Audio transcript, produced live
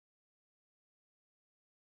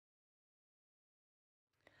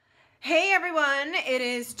Hey everyone, it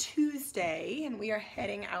is Tuesday and we are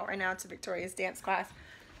heading out right now to Victoria's dance class.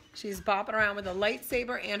 She's bopping around with a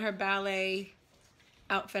lightsaber and her ballet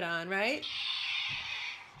outfit on, right?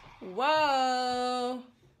 Whoa!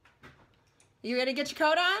 You ready to get your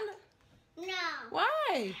coat on? No.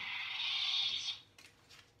 Why?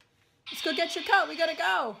 Let's go get your coat, we gotta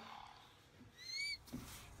go.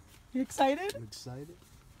 You excited? I'm excited.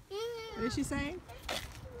 What is she saying?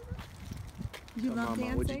 You love Mama,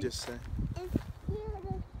 dancing? what'd you just say?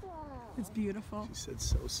 It's beautiful. She said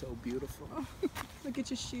so beautiful. Look at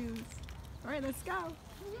your shoes. All right, let's go.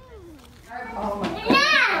 Oh my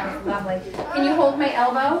God. Lovely. Can you hold my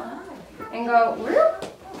elbow and go, whoop,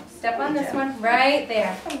 step on this one right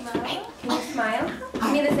there. Can you smile?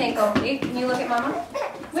 Give me this ankle. Can you look at Mama?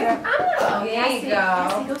 There you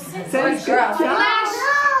go. Good girl. Flash.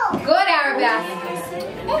 Good, Arabesque.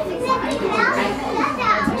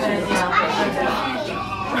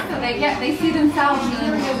 They see themselves.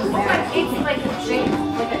 It's like a drink,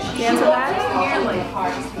 like a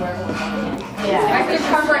yeah. I have to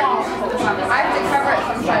cover it.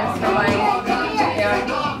 Sometimes for my.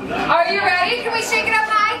 Yeah. Are you ready? Can we shake it up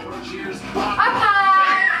high? Up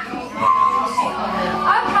high.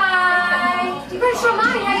 Up high. You gotta show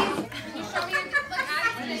Mommy how you. Can you show me your look?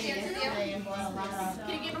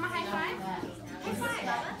 Can you give him a high five? High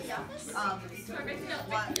five.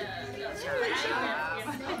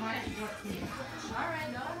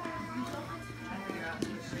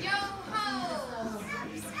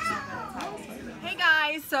 Hey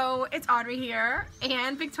guys, so it's Audrey here,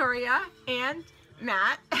 and Victoria, and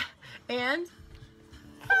Matt, and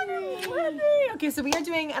Henry. Okay, so we are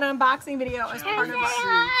doing an unboxing video as part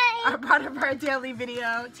of our daily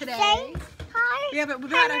video today. Say hi. Yeah, but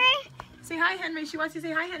we've had a say hi, Henry. She wants you to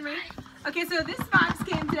say hi, Henry. Okay, so this box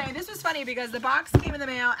came today. This was funny because the box came in the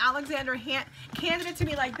mail. Alexander handed it to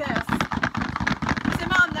me like this. I said,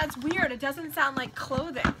 Mom, that's weird. It doesn't sound like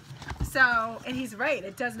clothing. So, and he's right.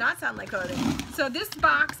 It does not sound like clothing. So this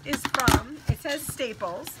box is from, it says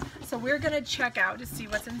Staples. So we're going to check out to see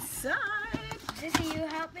what's inside. Sissy, you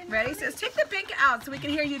helping? Ready? So take the bink out so we can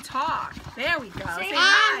hear you talk. There we go. Say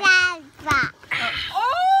hi.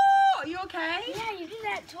 Oh, you okay? Yeah, you did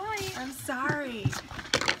that twice. I'm sorry.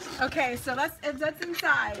 Okay, so that's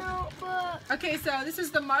inside. Notebook. Okay, so this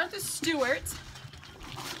is the Martha Stewart.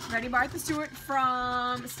 Ready, Martha Stewart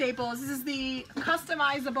from Staples. This is the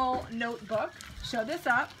customizable notebook. Show this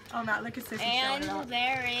up. Oh, Matt, look at Sissy showing it And up.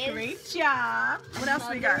 there is Great job. What else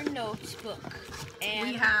we got? notebook. And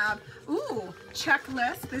We have, ooh,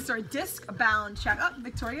 checklist. These are disc-bound check. Oh,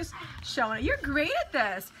 Victoria's showing it. You're great at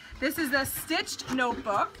this. This is the stitched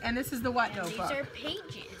notebook, and this is the what notebook? these are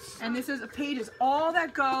pages. And this is pages, all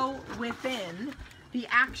that go within the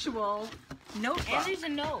actual notebook. And there's a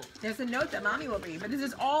note. There's a note that Mommy will read, but this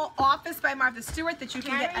is all Office by Martha Stewart that you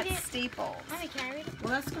can Can I get at read it? Staples. Mommy, can I read it?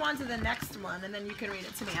 Well, let's go on to the next one, and then you can read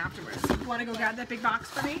it to me afterwards. You want to go grab that big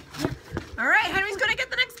box for me? All right, Henry's going to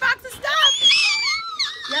get the next box of stuff.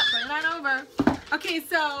 Yep, bring it on over. Okay,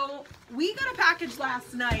 so we got a package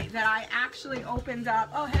last night that I actually opened up.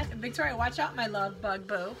 Oh, heck, Victoria, watch out, my love bug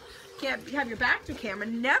boo. Can't have your back to a camera,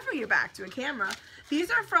 never your back to a camera. These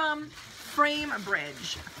are from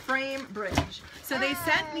Framebridge. So they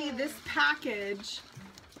sent me this package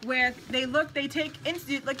with, they look at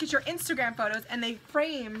your Instagram photos and they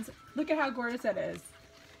framed, look at how gorgeous that is.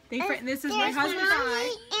 This is my husband and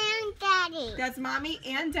I. And Daddy. That's Mommy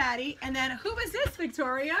and Daddy. And then who is this,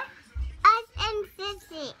 Victoria? Us and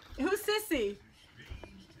Sissy. Who's Sissy?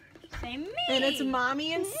 Say me. And it's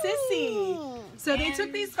Mommy and Sissy. So they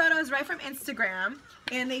took these photos right from Instagram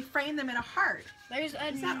and they framed them in a heart. There's a,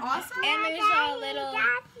 Is that awesome? And there's a little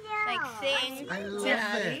like thing. I love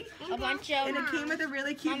Daddy. it. A bunch of. And it came with a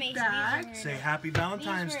really cute Mommy, bag. Say Happy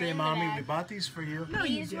Valentine's These were Day, in the Mommy. bag. We bought these for you. No,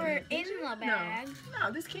 you These didn't. were Did in you? the bag.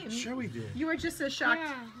 No, this came. Sure we did. You were just as shocked.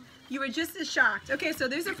 Yeah. You were just as shocked. Okay, so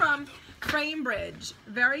these are from Framebridge.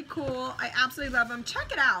 Very cool. I absolutely love them.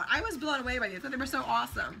 Check it out. I was blown away by these. I thought they were so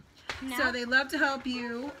awesome. So they love to help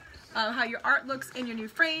you how your art looks in your new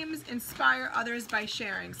frames, inspire others by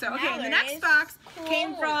sharing. So, okay, Now the next there box is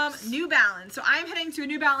came from clothes. New Balance. So I'm heading to a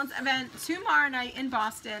New Balance event tomorrow night in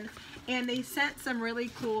Boston, and they sent some really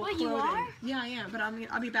cool Oh, clothing. you are? Yeah, I am, but I'll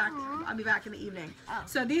be back. I'll be back in the evening. Oh.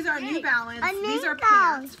 So these are New Balance. These are Flamingos.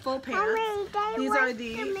 pants, full pants. Mommy, they These want are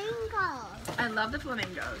the. flamingos. I love the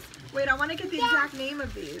flamingos. Wait, I want to get the exact name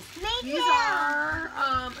of these. Me These too. are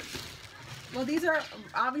well, these are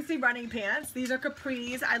obviously running pants. These are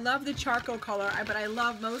capris. I love the charcoal color, but I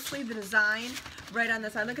love mostly the design right on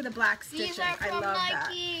this side. Look at the black stitching. These are I from love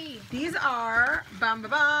Nike. that. These are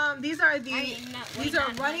these are the I mean, these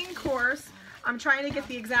are running course I'm trying to get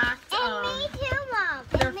the exact, Me too, Mom.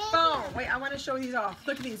 they're foam. Wait, I want to show these off.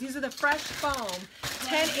 Look at these. These are the fresh foam,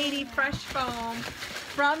 1080 fresh foam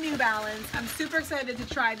from New Balance. I'm super excited to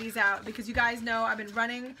try these out because you guys know I've been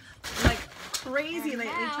running like crazy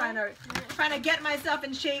lately trying to get myself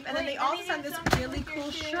in shape. And then they also sent this really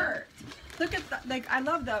cool shirt. Look at the, like,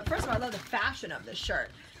 first of all, I love the fashion of this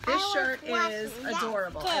shirt. This shirt is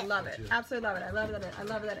adorable. I love it. Absolutely love it. I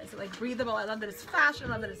love that it's like breathable. I love that it's fashion.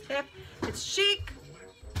 I love that it's hip. It's chic.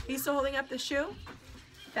 Are you still holding up the shoe?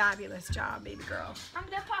 Fabulous job, baby girl. I'm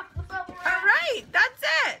gonna pop the bubble wrap. All right, that's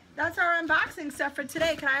it. That's our unboxing stuff for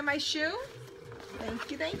today. Can I have my shoe? Thank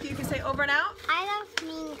you, thank you. You can say over and out. I love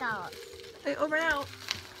Mean Girls. Say over and out.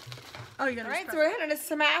 Oh, you're gonna. All right, so we're heading to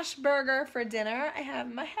Smashburger for dinner. I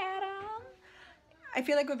have my hat on. I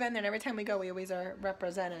feel like we've been there, and every time we go, we always are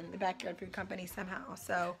representing the Backyard Food Company somehow.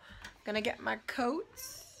 So, I'm gonna get my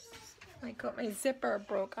coats. My zipper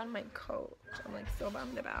broke on my coat. I'm like so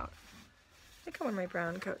bummed about. I think I want my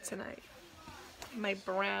brown coat tonight. My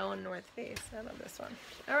brown North Face. I love this one.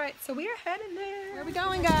 All right, so we are heading there. Where are we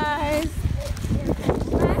going, guys?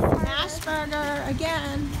 Smashburger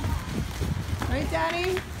again. Right,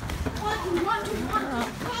 Daddy?